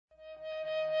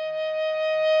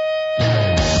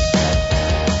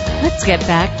Let's get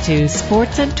back to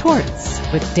Sports and Torts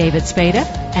with David Spada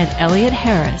and Elliot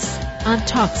Harris on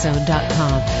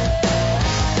TalkZone.com.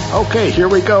 Okay, here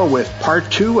we go with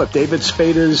part 2 of David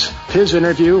Spada's his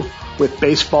interview with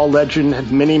baseball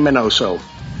legend Minnie Minoso.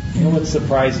 You know what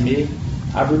surprised me?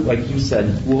 Like you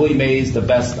said, Willie Mays the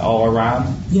best all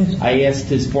around. Yes. I asked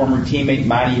his former teammate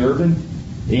Monty Irvin.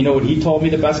 And you know what he told me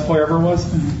the best player ever was?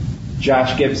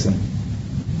 Josh Gibson.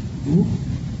 Who?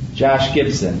 Josh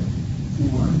Gibson.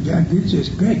 Well, Josh Gibson is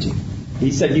crazy.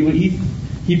 He said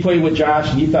he played with Josh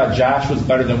and he thought Josh was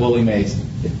better than Willie Mays.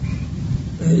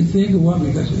 You think it was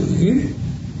because he hit it?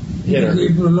 Hitter.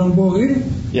 He put a long ball hit it?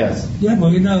 Yes. Yeah,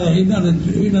 but he's not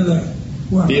a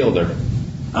well, Fielder.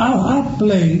 I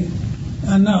played.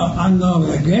 I know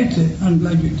I get it. I'm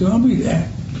glad you told me that.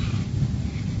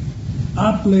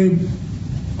 I played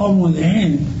almost the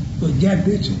end with Jack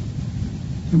Gibson.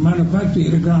 As a matter of fact, he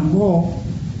hit a ground ball.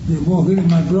 The ball hit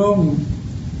my glove and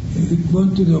it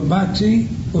went to the back seat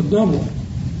for double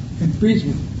in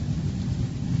Pittsburgh.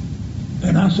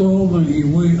 And I saw when he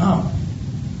went out.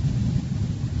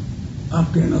 I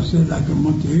cannot say like a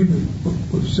Monte Ibben,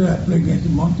 but say I play against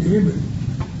Monte Ibben.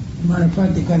 As a matter of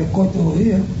fact, they got a cut over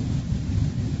here,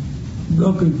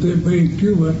 blocking third base in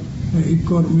Cuba, and he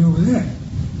caught me over there.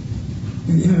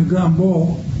 And he had a ground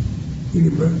ball, he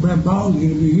had Brad Bowles going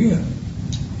to be here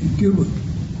in Cuba.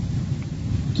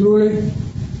 Truly,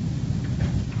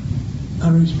 I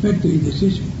respected his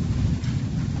decision.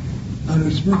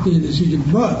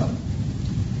 But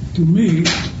to me,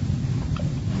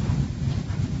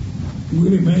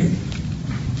 Willie Mays,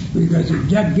 because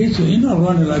Jack Gibson, he's not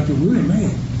running like a Willie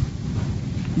Mays.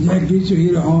 Jack Gibson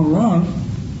hit a home run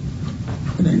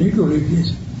and a nickel like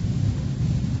this.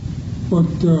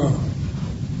 But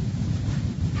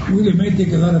Willie Mays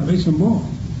take a lot of base and ball.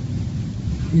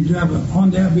 He drive a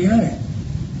Honda RBI.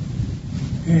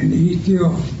 And he still a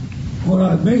whole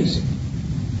lot of base.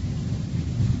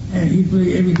 And he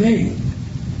play every day.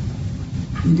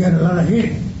 He got a lot of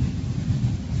hit.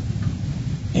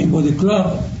 And with the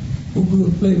club, who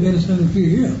could play better center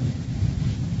field here?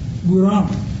 Good arm.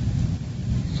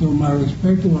 So my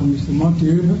respect to Mr. Monte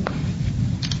Irvin.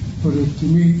 But to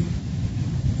me,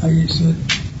 I just said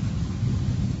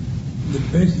the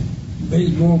best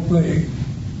baseball player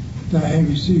that I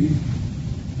ever seen,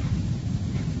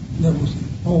 that was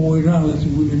all the way around, that's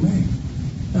Willie Mays.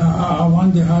 I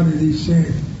wonder how did he say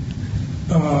it?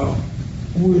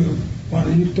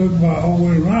 When you talk about all the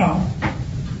way around,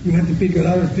 you have to pick a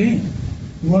lot of things.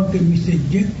 What can we say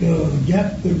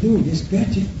Jack could do? Just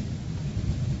catch it.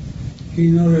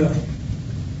 You know,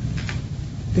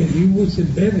 that he was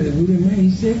better than Willie Mays,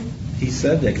 he said? He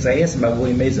said that because I asked him about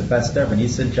Willie Mays the best ever, and he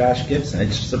said Josh Gibson.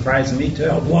 It surprised me too.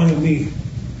 One of me.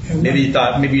 Maybe he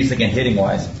was thinking hitting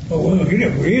wise. Oh, well, hit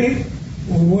it, really?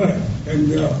 Or what? And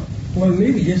what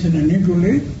league? Just in a Negro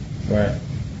league? Right.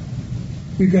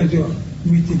 Because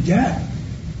Mr. Jack,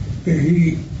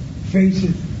 he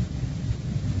faces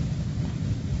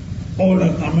all the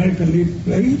American League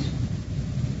players,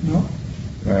 no?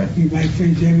 Right. He might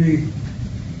face every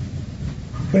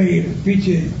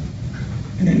pitcher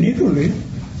in the Negro League,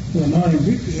 but not in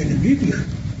the big league.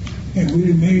 And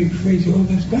Willie Mays face all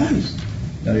those guys.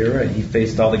 No, you're right. He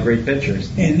faced all the great pitchers.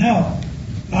 And now,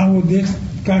 out of this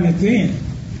kind of thing,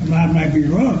 I might be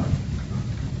wrong.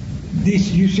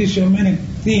 You see so many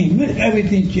things,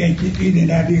 everything changes in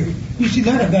that deal. You see a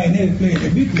lot of guys never play in the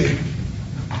big league,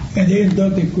 and they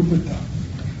don't take Cooperstown.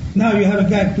 Now you have a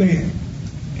guy playing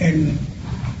in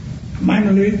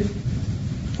minor league,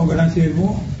 organized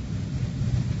ball,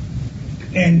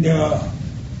 and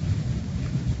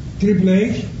Triple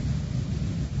A,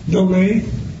 Double A,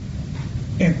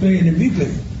 and play in the big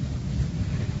league.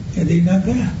 And they're not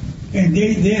there. And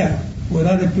they there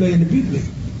without they play in the big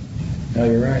league. No,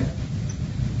 you're right.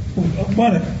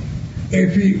 But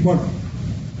if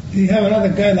you have another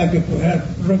guy like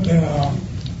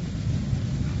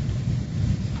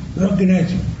Rocky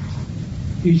Nelson,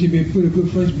 he should be a pretty good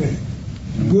first base.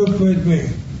 Good first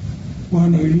base.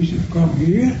 One who used to come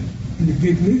here in the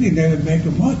big league, he never make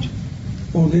it much.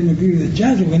 Or they didn't give you the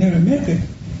chance, if he never make it.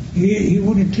 He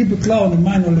wouldn't triple claw in the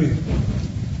minor league.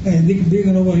 And they bring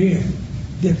it over here.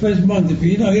 The first month,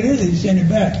 he send it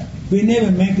back. We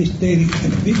never make it stay in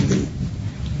the big league.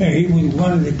 And he was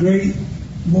one of the great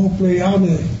ball players out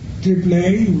of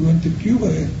AAA. He went to Cuba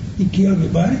and he killed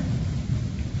everybody.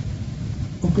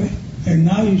 Okay? And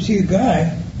now you see a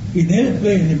guy, he never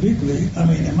played in the big league,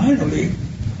 the minor league,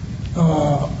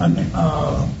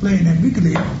 playing in the big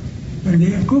league, and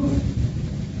they have Cooper.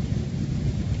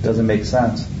 Doesn't make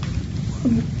sense.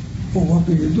 Well, what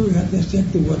can you do? You have to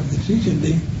accept what decision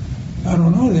they, I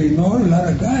don't know, they know a lot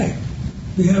of guys.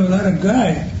 they have a lot of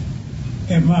guys.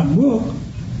 In my book,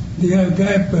 they have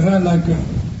guys perhaps like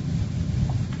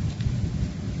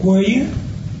Cuellar.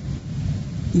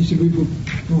 Used to be for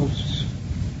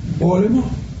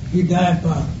Baltimore. He died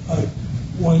about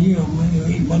 1 year or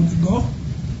 8 months ago.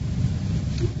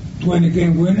 20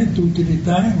 game winner, 2 to the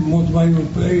time. Most valuable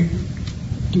player,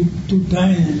 two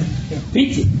times in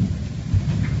pitching.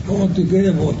 All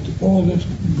together, all those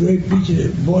great pitchers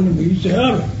that Baltimore used to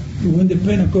have to win the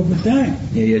pen a couple of times.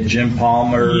 Yeah, you had Jim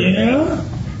Palmer. Yeah.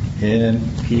 And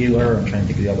Peeler. I'm trying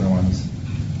to think of the other ones.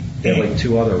 They had like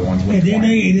 2 other ones. And they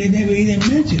never even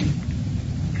mentioned it.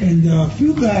 And a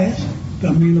few guys,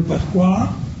 Camilo Pascual,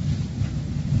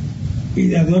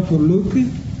 Adolfo Luque,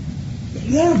 a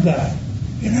lot of guys.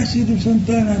 And I see them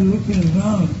sometimes, I'm looking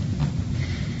around,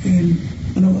 and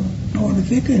I don't want to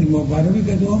think anymore about it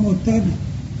because I almost started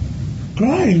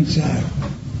crying inside.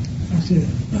 I said,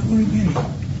 now wait a minute,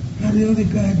 how the other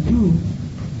guys do?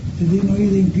 They didn't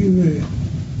even give a...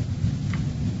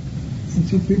 And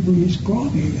so people just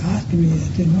called me, asked me, I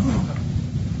said, no,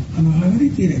 I don't have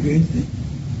anything against it.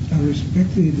 I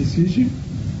respected the decision.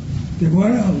 The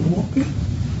way I was walking,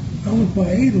 I was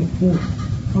 5'8" or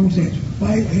 4. I was at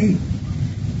 5'8".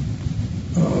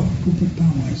 Cooper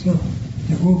Town myself.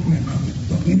 The whole plan of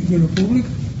the Dominican Republic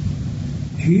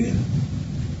here,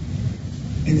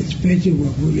 and especially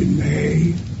with Willie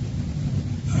May,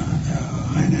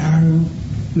 Anaro,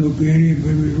 Lugeri,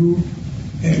 Baby Ruth,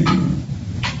 and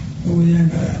over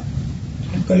there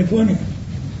in California.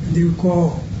 And they would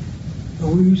call,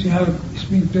 we used to have a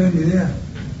spring tourney there.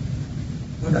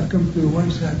 When I come to the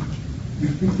White Sox in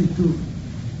 52,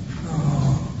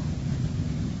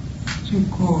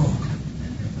 so-called,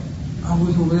 I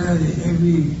was over there,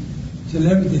 every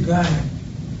celebrity guy,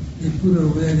 they put it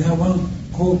over there. They have one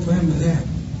whole family there.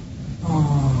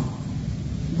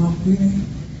 Mark Winnie,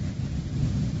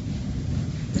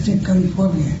 it's in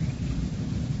California.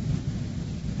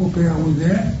 Okay, I was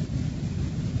there.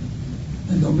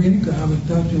 In Dominica, I have a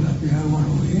statue like we have one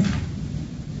over here.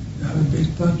 They have a big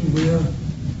statue over there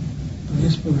for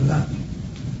this for the Latin.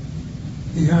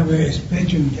 They have a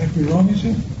statue of Jackie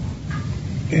Robinson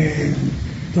and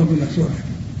Tommy Lasorda,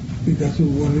 because of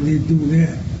what they do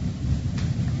there.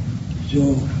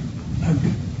 So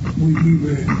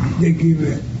they give a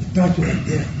statue like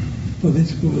that for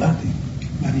this for Latin.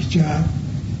 Marichal,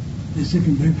 the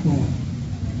second break for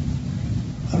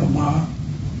Alomar,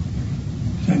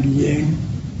 San Guillen,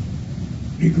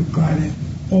 Rico Carne,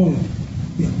 all of them.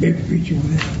 They have big picture over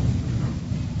there.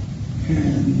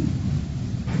 And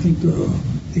I think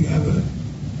they have a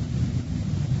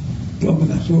Tommy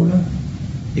Lasorda.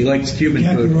 He likes Cuban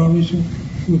Jackie food. Robinson,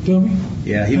 you told me?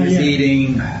 Yeah, he was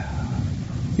eating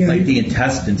the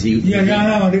intestines.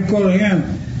 They call him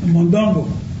Mondongo.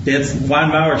 That's Juan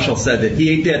Marshall said that he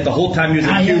ate that the whole time he was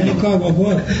in Cuba. They call him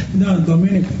what? No,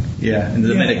 Dominican. Yeah, in the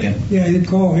Dominican. Yeah, they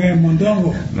call him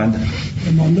Mondongo.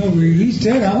 Mondongo. He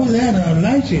said, I was there, I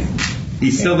liked it.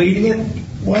 He's still eating it?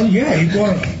 Well, yeah, he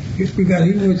got it. It's because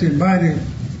he was invited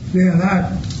there a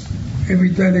lot.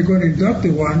 Every time they go to induct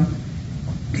one,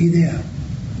 he there.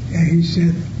 And he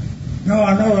said, no,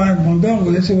 I know I'm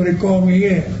Mondongo. That's what they call me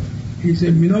here. He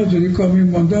said, Minoso, they call me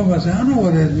Mondongo. I said, I don't know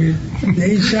what that means.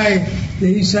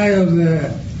 The inside of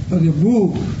the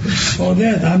boob, all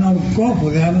that, I don't go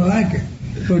for that. I don't like it.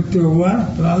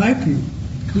 But I like him.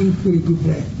 He was a pretty good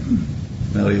player.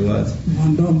 No, he was.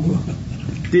 Mondongo.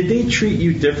 Did they treat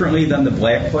you differently than the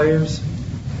black players?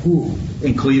 Who?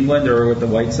 In Cleveland or with the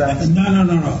White Sox?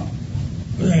 No.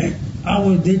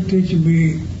 They teaching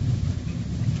me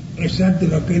exactly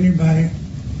like anybody,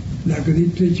 like they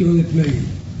teach you other players.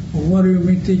 But what do you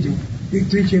mean teach you? They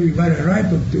teach everybody right,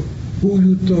 but who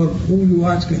you taught, who you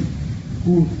asking,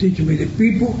 who teach me, the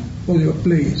people or the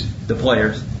players? The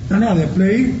players. No, the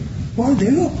players, well,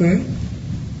 they're okay.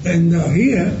 And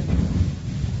here,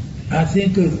 I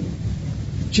think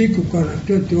Chico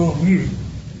Caractel told me,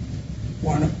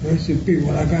 one of the person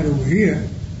people I got over here,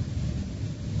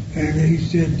 and he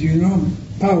said, you know,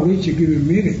 Paul Richie give a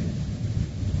meeting.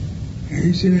 And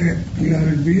he said, you have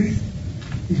a meeting?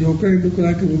 He said, okay, look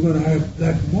like we're going to have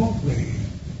that more play.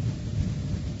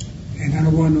 And I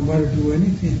don't want nobody to do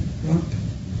anything wrong.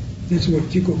 That's what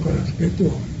Chico Caractel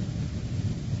told me.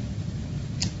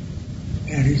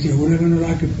 And he said, we're going to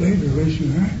like to play the raise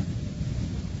your hand.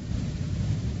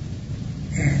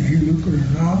 And he looked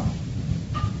around,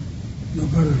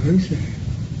 nobody raised their hand.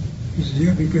 He said,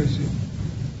 yeah, because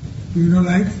you don't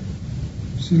like it.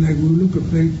 So like we look at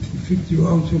play, 50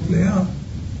 also play out,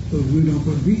 but we're not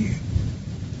going to be here.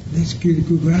 This kid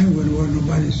could run when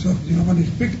nobody sucks. You don't want to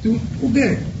speak to, who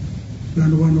get it? You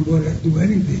don't want nobody to do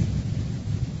anything.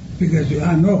 Because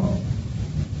I know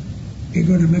it's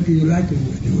going to make you like it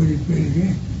the way they play the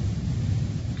game.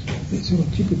 That's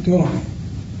what Chico told me.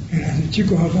 And I said,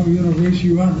 Chico, how come you don't race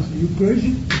you out? I said, you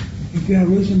crazy? If you are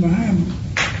racing behind me,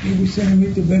 they would send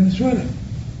me to Venezuela.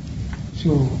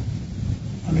 So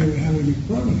I never have any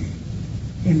problem.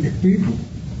 And the people,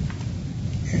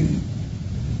 and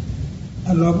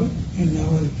I love it. And I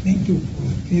want to thank you for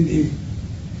the thing they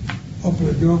opened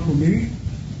the door for me.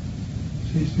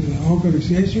 Since the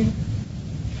organization,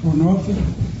 from office,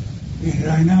 and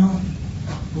right now,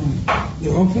 from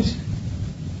the office,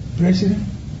 President,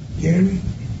 Gary,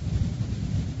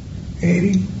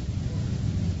 Eddie,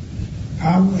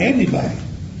 Howard, everybody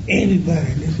in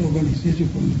this organization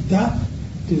from the top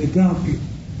to the ground people.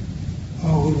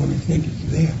 Oh, we want to thank you for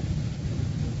them.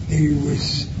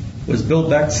 Was Bill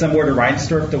Beck similar to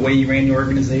Reinsdorf the way you ran the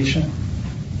organization?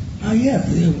 Oh, yeah.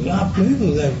 There was a lot of players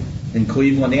there. In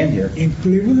Cleveland and here? In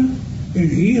Cleveland,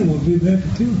 and here was Bill Beck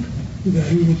too, because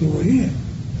he was over here.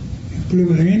 In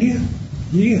Cleveland, India,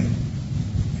 yeah.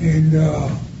 And I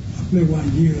played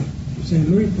 1 year for St.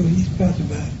 Louis, but he's passed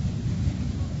by.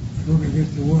 I don't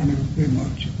against the war, I never played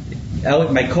much.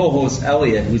 Elliot, my co-host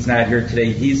Elliot, who's not here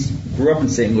today, grew up in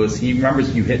St. Louis. He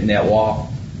remembers you hitting that wall.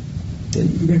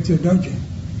 That's a dungeon.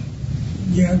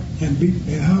 Yeah, and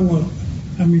Howard,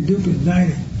 Duke was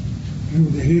 90. He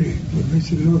was a hitter, but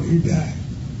Mr. Lord, he died.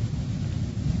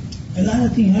 A lot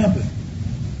of things happened.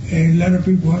 And a lot of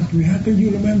people ask me, how can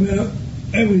you remember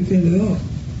everything at all?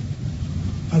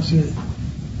 I said,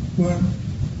 well,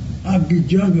 I'll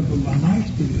get younger, but my mind's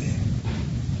still there.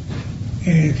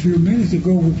 And a few minutes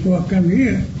ago, before I come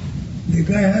here, the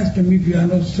guy asked me if I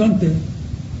know something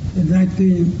in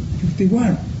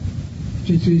 1951.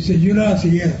 So he said, you know? I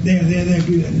said, yes. They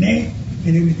give a name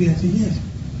and everything. I said, yes.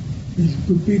 These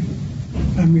good people.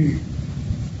 I want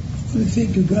to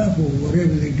thank to God for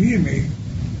whatever they give me.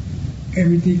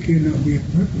 Everything cannot be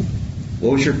perfect.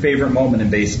 What was your favorite moment in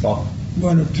baseball?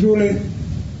 Well, truly,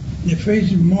 the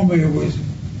favorite moment was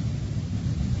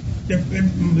the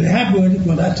happy one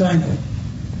when I signed a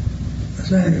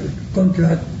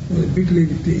contract with a big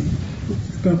league team.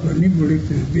 Come from Negro League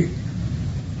to the big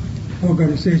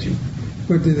organization.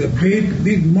 But there's a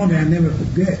big moment I never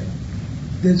forget.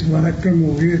 That's when I came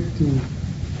over here to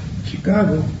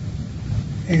Chicago,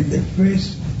 and the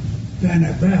first time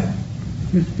I bat,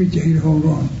 this pitcher hit a home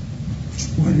run.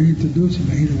 When he introduced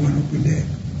him, he hit one open there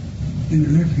in the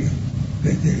left field,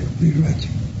 right there, big right.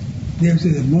 There's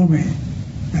a moment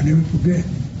I never forget.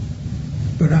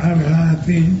 But I have a lot of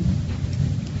things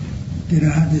that I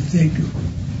have to thank you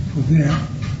for them. I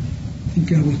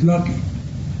think I was lucky.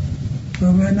 But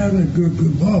I'm not a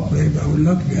good ball player, but I was a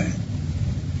lucky guy.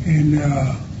 And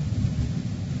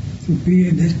to be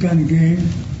in this kind of game,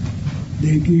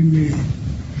 they give me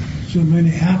so many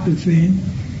happy things.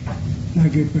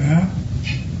 Like if I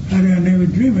never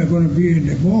dreamed I was going to be in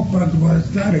the ballpark where I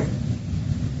started.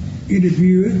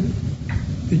 Interviewing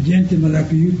the gentleman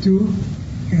like you two,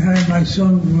 and had my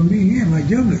son with me here, my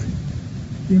youngest.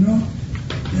 You know?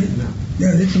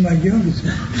 Yeah, this is my youngest.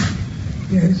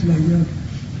 Yeah, this is my youngest.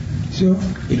 So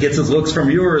he gets his looks from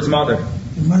you or his mother?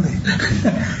 The mother.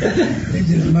 It's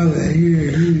his mother.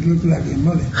 He looks like his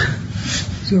mother.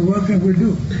 So what can we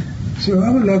do? So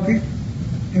I'm lucky,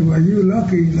 and when you're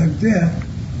lucky like that,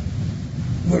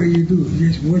 what do? You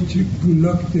just wish you good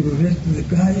luck to the rest of the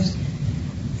guys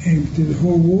and to the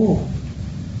whole world.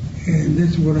 And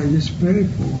that's what I just pray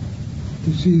for,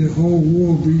 to see the whole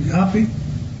world be happy,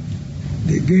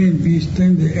 the game be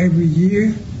extended every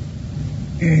year,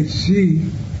 and see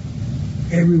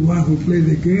everyone who plays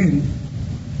the game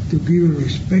to give a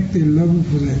respect and love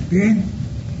for the game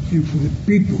and for the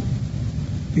people.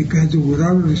 Because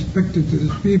without respect to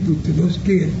those people, to those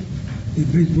kids, the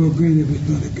baseball game is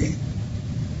not a game.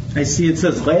 I see it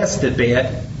says last at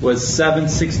bat was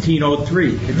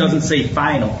 7/16/03. It doesn't say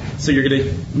final. So you're going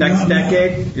to, next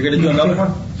decade, you're going to do another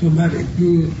one? Somebody,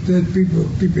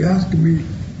 people ask me,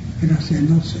 and I say,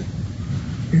 no, sir.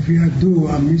 If I do,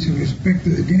 I miss respect to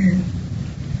the game,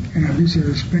 and I miss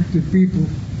respect to people,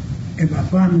 and my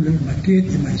family, my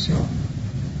kids, and myself.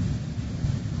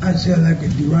 I said like a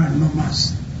Duran, no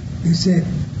mas. They said,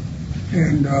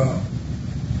 and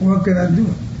what can I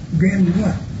do? Game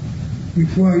what?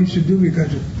 Before I used to do,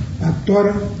 because I taught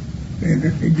them, and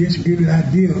it just gave an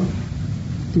idea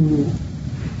to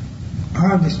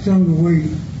how the stronger way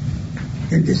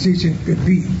a decision could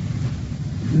be.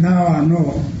 Now I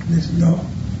know there's no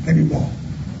anymore,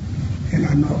 and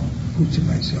I know good to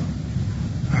myself.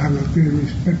 I have a great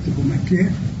respect for my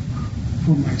kid,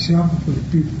 for myself, and for the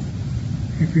people.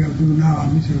 If you do now, I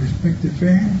miss respect the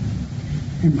fan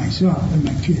and myself and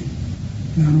my kid.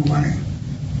 And I don't know why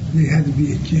they had to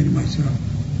be a kid myself.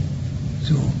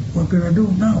 So what can I do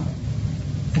now?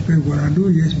 Okay, what I do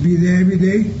is just be there every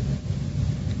day,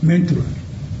 mentor.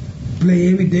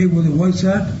 Play every day with the White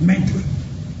Sox, mentor.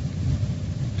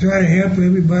 Try to help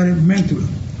everybody, mentor.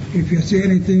 If you see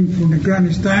anything from the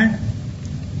clandestine,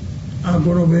 I'll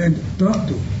go over there and talk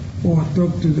to, or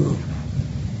talk to the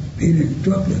in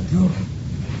talk.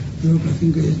 Look, I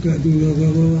think I just got to do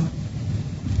that.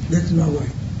 That's my way.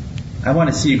 I want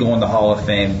to see you go in the Hall of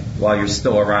Fame while you're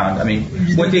still around. I mean,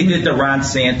 what they did to Ron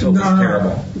Santo was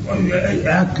terrible.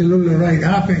 Absolutely right.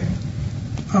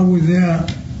 I was there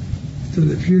to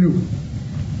the funeral,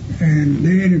 and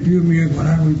they interviewed me when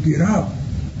I would get out.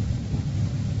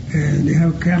 And they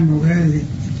have a camera ready.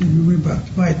 It took me about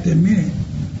 5-10 minutes.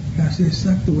 I said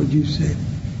exactly what you said.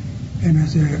 And I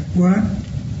said, what?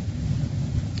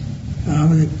 I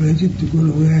was a pleasure to go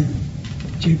over there and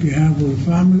shake your hand with the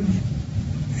family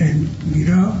and get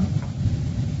out.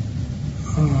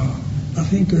 I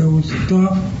think it was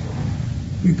tough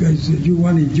because you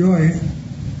want to enjoy it.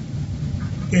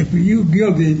 If you're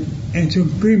guilty and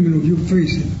some criminal, you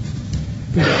face it.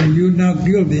 But if you're not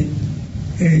guilty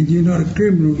and you're not a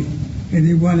criminal and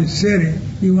they want to set it,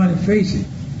 you want to face it.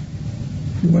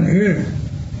 You want to hear it.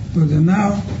 But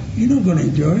now, you're not going to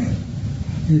enjoy it.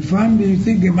 Your family, you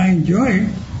think they might enjoy it,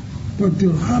 but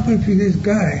to happen to this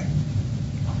guy,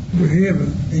 behavior,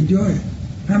 enjoy it.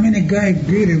 How many guys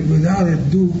get it without it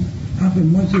do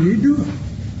happen much did he do it?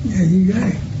 Yeah, he got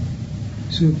it.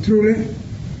 So truly,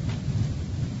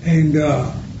 and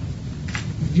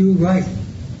you're right.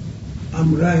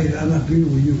 I'm right, I agree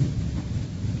with you.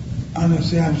 I don't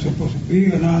say I'm supposed to be,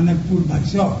 and I never put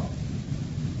myself.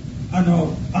 I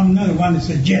know I'm not the one that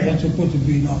said, yes, I'm supposed to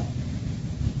be, no.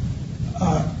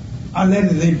 I let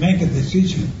them make a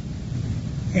decision.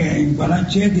 And when I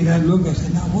check it, I look, I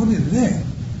said, now what is that?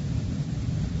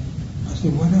 I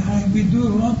said, what the hell we do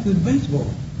wrong to the baseball?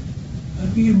 I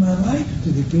give my life to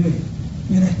the game.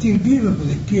 And I still give it for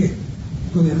the kid,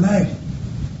 for the life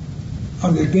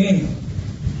of the game.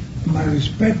 I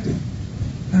respect it.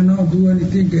 I don't do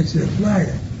anything against the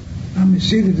flyer. I'm a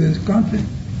citizen of this country.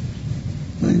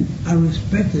 And I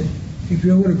respect it. If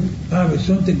you would have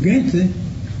something against it,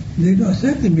 they don't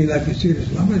accept me like a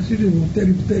citizen. I'm a citizen for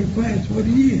 30, 35, 40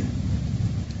 years.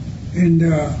 And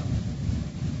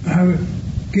I have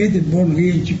a kid that born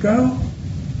here in Chicago.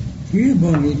 He is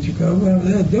born here in Chicago. I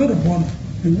have a daughter born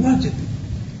in Washington.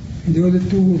 And the other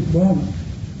two was born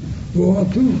all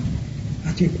too.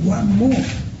 I said, one more.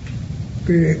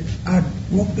 Okay,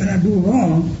 what can I do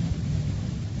wrong?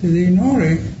 They ignore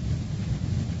it.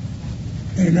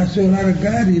 And that's a lot of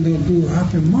guys they don't do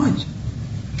happen much.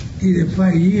 Either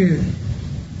 5 years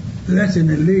less than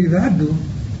the league I do,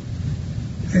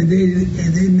 and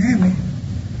they never,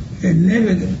 and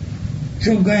never,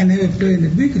 some guy never play in the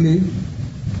big league,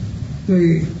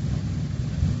 play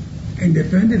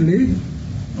independent league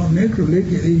or neutral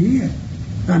league every year.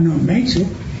 I know makes it,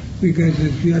 because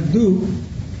if you do,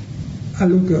 I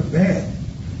look up bad.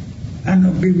 I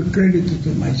don't give credit to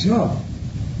myself.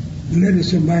 Let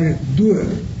somebody do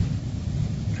it.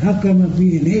 How come I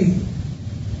be an A?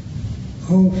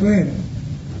 Whole family,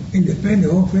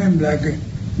 independent whole family like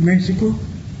Mexico.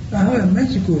 I have a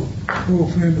Mexico whole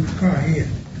family car here.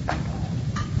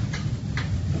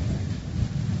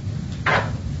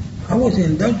 I was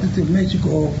inducted to Mexico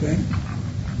whole family.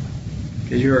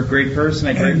 Because you're a great person,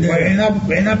 a great player.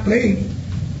 And I played.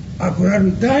 I could have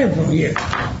retired from here.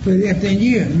 Played there 10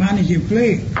 years, managed and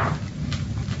played.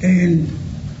 And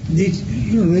they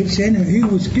said he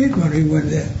was scared when he went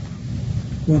there.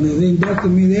 When they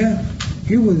inducted me there,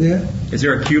 he was there. Is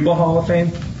there a Cuba Hall of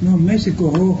Fame? No,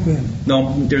 Mexico Hall of Fame.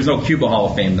 No, there's no Cuba Hall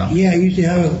of Fame, though. Yeah, you should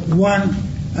have one.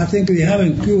 I think they have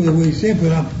in Cuba the way you said,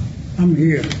 but I'm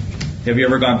here. Have you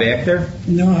ever gone back there?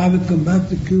 No, I haven't come back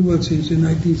to Cuba since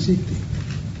 1960.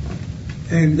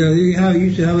 And they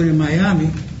used to have it in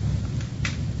Miami.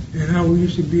 And how we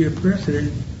used to be a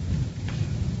president.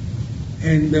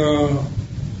 And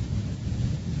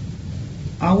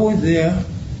I was there.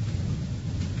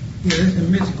 Yeah, that's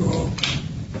in Mexico.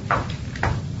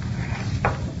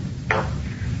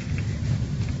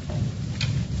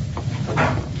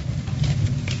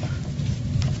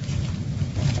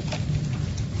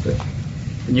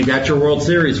 And you got your World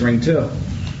Series ring, too.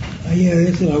 Yeah,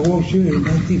 that's a World Series in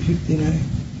 1959.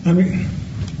 I mean,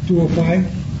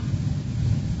 205.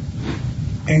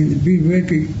 And the Big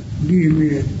Record gave me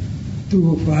the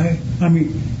 205. I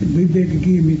mean, the Big Record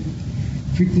gave me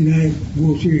 59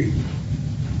 World Series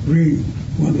ring.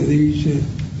 One of these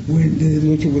when they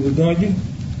looked with the Dodgers.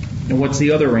 And what's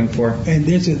the other ring for? And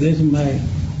this is my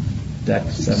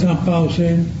San Paulo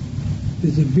saying.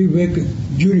 This is a Big Record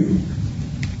Junior.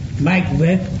 Mike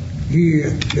Beck he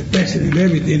the president of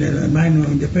everything at a minor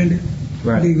independent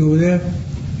league over there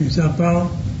in Sao Paulo.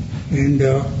 And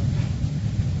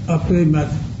I played my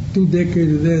 2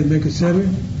 decades there at Mecca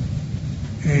 7.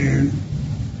 And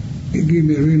it gave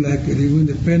me a real life. It was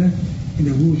independent. And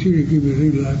the whole city gave me a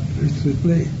real life to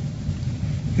play.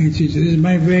 And she said, this is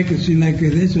my vacancy like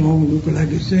this one look like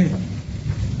the same.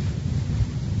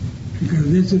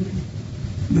 Because this is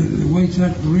the White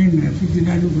Sox arena at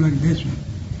 59 look like this one.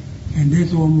 And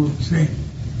this almost the same.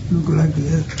 Look like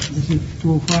this. This is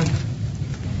 205.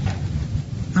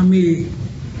 I mean,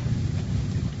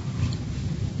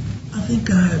 I think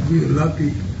I have been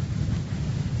lucky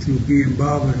to be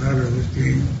involved in a lot of this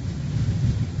game.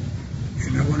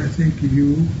 And I want to thank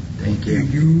you. Thank you.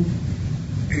 And you.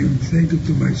 And thank you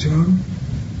to my son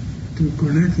to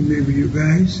connect me with you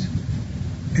guys.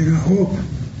 And I hope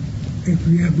if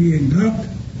we are being loved,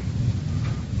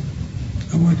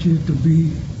 I want you to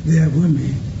be there with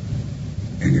me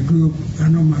in the group. I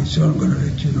know my son going to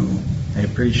let you know. I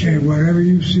appreciate it. And whatever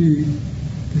you see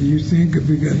that you think of,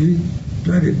 because he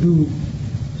try to do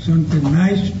something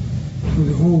nice for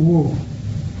the whole world,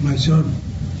 my son.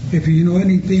 If you know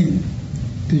anything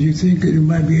that you think that you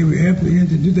might be able to help him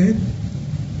to do that,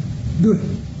 do it.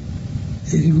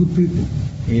 He's good people.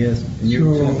 He is.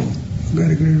 So,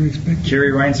 got a great respect.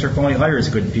 Jerry Reinsdorf only hires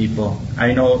good people.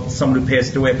 I know someone who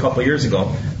passed away a couple of years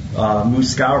ago,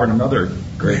 Moose Scourin, another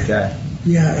great guy.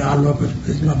 Yeah, I love it.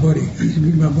 It's my buddy. He's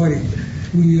my buddy.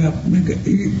 We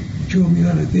he showed me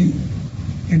other thing.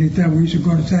 Anytime we used to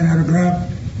go to sign autograph,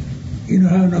 you know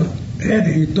how no had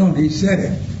it, he said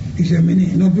it. He said,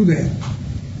 "Minnie, don't do that.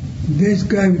 This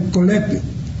guy collected.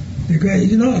 The guy, I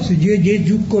said, JJ,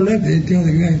 you collected." Tell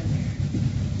the guy,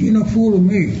 "You not fooling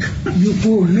me. You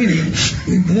fool Minnie."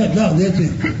 No, that's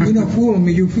it. You not fooling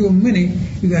me. You fool Minnie.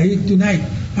 Because he tonight,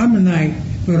 I'm tonight,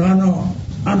 but I know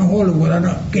Hollywood. I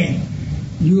know can't.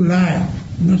 You lie.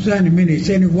 No sign of Minnie.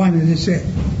 71 as I said.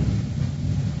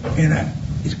 And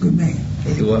it's a good man.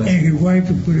 He was. And his wife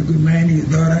was a pretty good man. His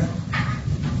daughter.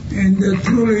 And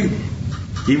truly.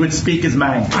 He would speak his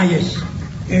mind. Yes.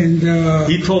 And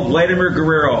he told Vladimir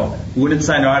Guerrero, who wouldn't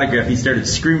sign an autograph, he started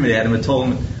screaming at him and told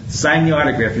him, "Sign the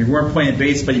autograph. If you weren't playing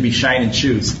baseball, you'd be shining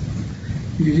shoes."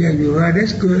 Yeah, you're right.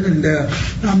 That's good. And I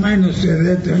might not say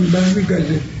that to anybody because,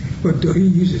 but he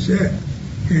used to say it.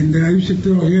 And I used to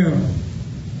tell him,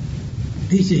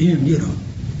 he said him,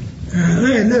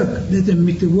 hey, look, that's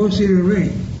Mr. World City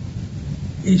Ring.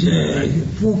 He said,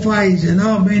 4-5, he said,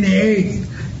 no, many 8.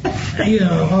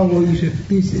 How well you should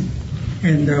piece it.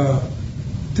 And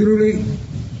truly,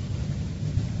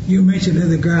 you mentioned the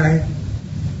other guy,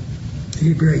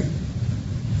 he's great.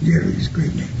 Jerry is a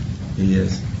great man. He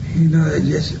is. That's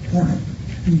just a point.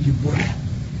 He's your boy.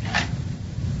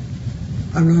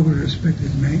 I love and respect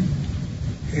this man.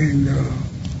 And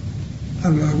I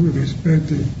love and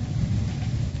respect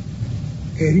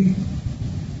Eddie.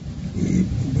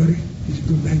 Buddy, he's a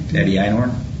good man too. Eddie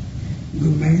Einhorn.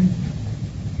 Good man.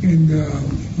 And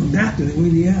doctor, the way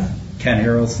they are. Ken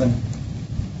Harrelson.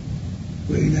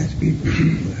 Very nice people.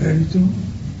 Harrison.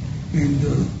 And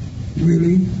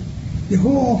really, the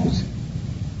whole office.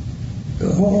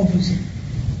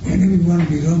 And everyone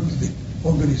belongs to the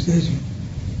organization.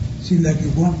 Seems like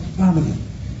one family.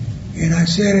 And I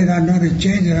said it, I'm not a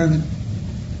change it, I'm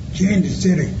change the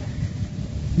city.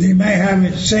 They might have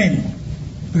it same,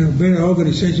 but a better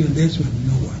organization than this one,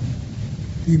 no one.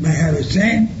 They might have the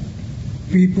same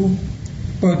people,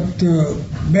 but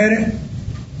better,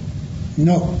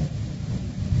 no.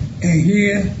 And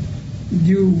here,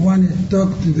 you want to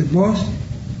talk to the boss,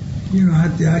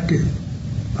 I could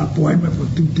appointment for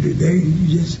 2-3 days, you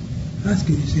just ask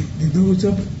him, you say, the door's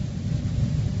open.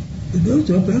 The door's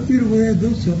open. I'll be aware the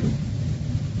door's open.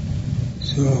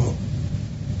 So,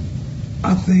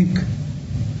 I think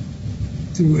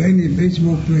to any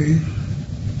baseball player,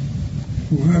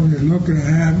 whoever they're looking to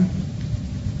have,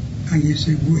 and you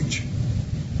say which,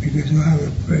 because you have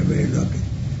it very, very lucky.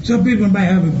 Some people might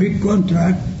have a big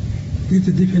contract, it's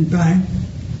a different time,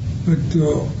 but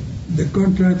the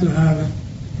contract to have,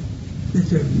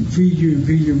 it's a feed you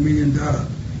 $1 million.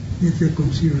 It's a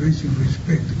consideration,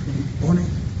 respect from owner,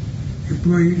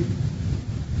 employee,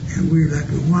 and we're like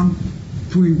a one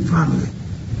twin family.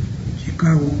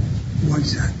 Chicago, White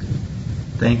Sox.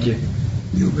 Thank you.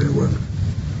 You're very welcome.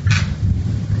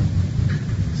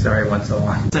 Sorry, what's so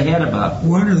long? What's ahead about?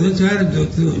 One of those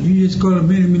attitudes, you just call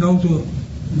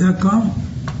MinnieMinoso.com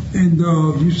and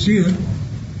you see it.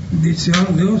 They sell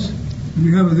those.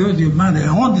 We have those, you buy the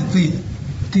 100 things.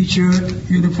 T-shirt,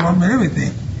 uniform, and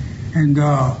everything. And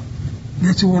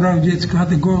that's what I just got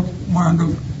to go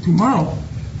tomorrow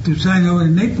to sign over the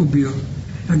NAPO bill.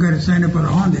 I got to sign up at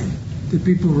 100. the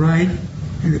people write,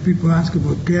 and the people ask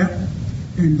about cap,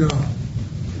 and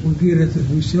we get it.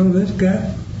 We sell this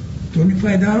cap,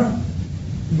 $25.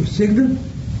 We signal,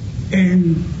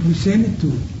 and we send it to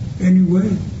them.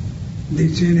 Anyway, they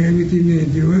send everything, the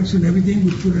direction, everything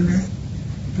we put in there,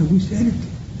 and we send it to them.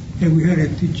 And we had a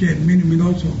teacher at Miniman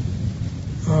also.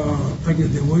 I guess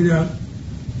the way that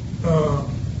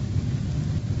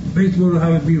baseball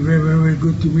have been very, very, very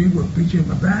good to me. But pitcher in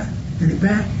the back, they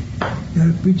had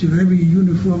a picture of every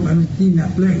uniform, every team I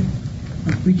played.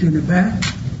 A picture in the back,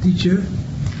 teacher.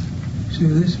 So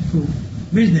this is for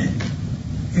business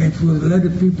and for to let the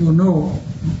people know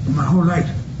my whole life.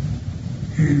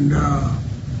 And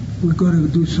we're going to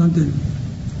do something.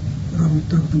 I will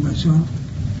talk to my son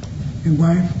and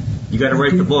wife. You got to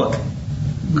write the book.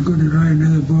 We're going to write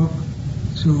another book.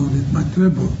 So that's my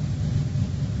third book.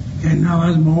 And now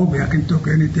as my hobby, I can talk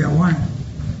anything I want.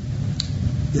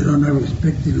 They don't have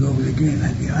respect the love again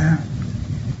like I am.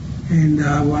 And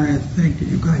I want to thank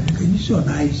you guys because you're so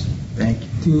nice. Thank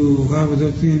you. To have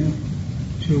those things.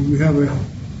 So we have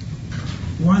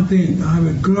one thing, I have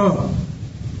a glove.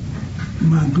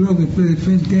 My glove to play the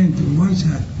first game to White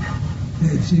Sox.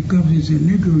 She comes in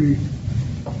Negro League.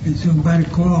 And somebody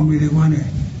called me, they want to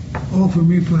offer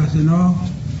me for it. I said, no,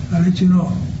 I'll let you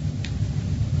know.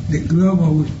 The glove I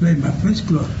was playing my first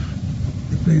club.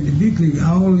 They played in the big league.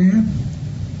 How old I am?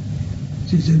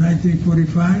 Since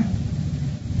 1945.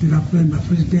 Then I played my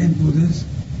first game for this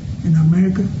in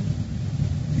America.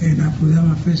 And after that,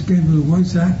 my first game for the White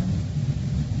Sox,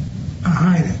 I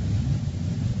hide it.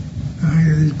 I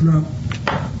hide this glove.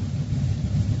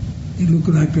 It looked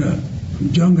like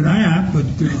younger than I am, but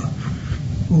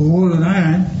older than I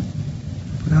am.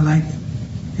 But I like it.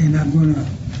 And I'm going to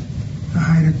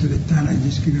hide it to the time I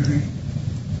just get away.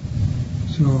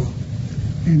 So,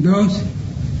 and those,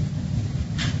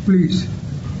 please,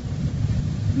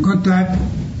 go type.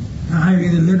 I have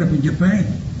a letter from Japan,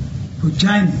 for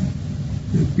China.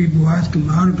 The people asking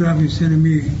my autograph and sending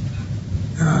me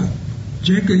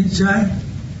check inside,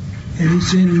 and he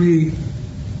sent me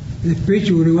the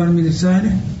picture where they wanted me to sign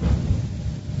it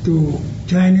to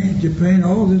China, Japan,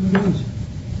 all this place.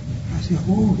 I said,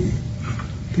 holy,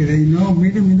 can they know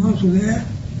me also there?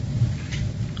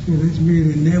 So this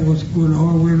means the net was going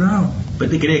all the way around. But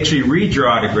they could actually read your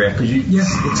autograph because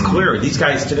it's clear. These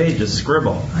guys today just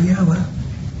scribble. Yeah, well,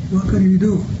 what can you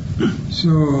do?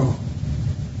 So,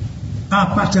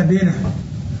 Pasadena,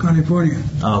 California.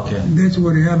 Oh, okay. And that's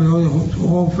where they have all the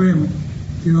whole family.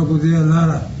 You know, but there are a lot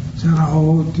of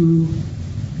Sarajevo too,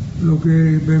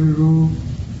 located Baby Ruth,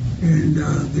 and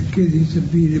the kids used to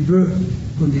be the bird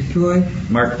from Detroit.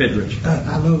 Mark Fidrich.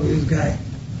 I love this guy.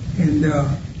 And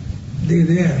they're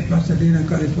there, Pasadena,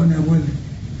 California. I went a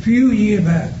few years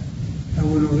back. I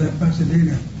went over there,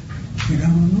 Pasadena. And I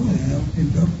don't know that. I was in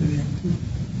doctor there too.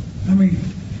 I mean,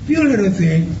 few little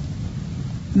things.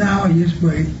 Now I just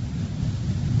wait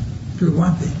to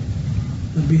one thing,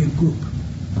 to be a group.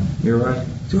 You're right.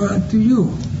 So to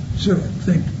you, sir,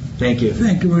 thank you. Thank you.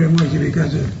 Thank you very much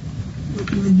because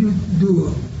when you do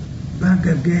a back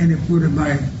again and put in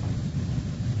my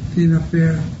thing up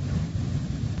there,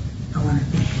 I want to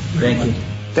thank you. Thank you.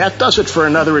 That does it for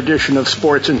another edition of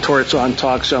Sports and Torts on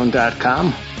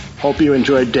TalkZone.com. Hope you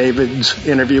enjoyed David's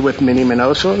interview with Minnie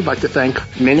Minoso. I'd like to thank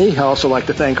Minnie. I'd also like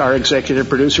to thank our executive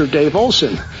producer, Dave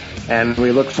Olson. And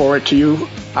we look forward to you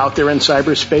out there in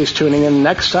cyberspace tuning in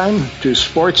next time to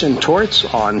Sports and Torts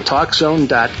on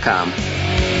TalkZone.com.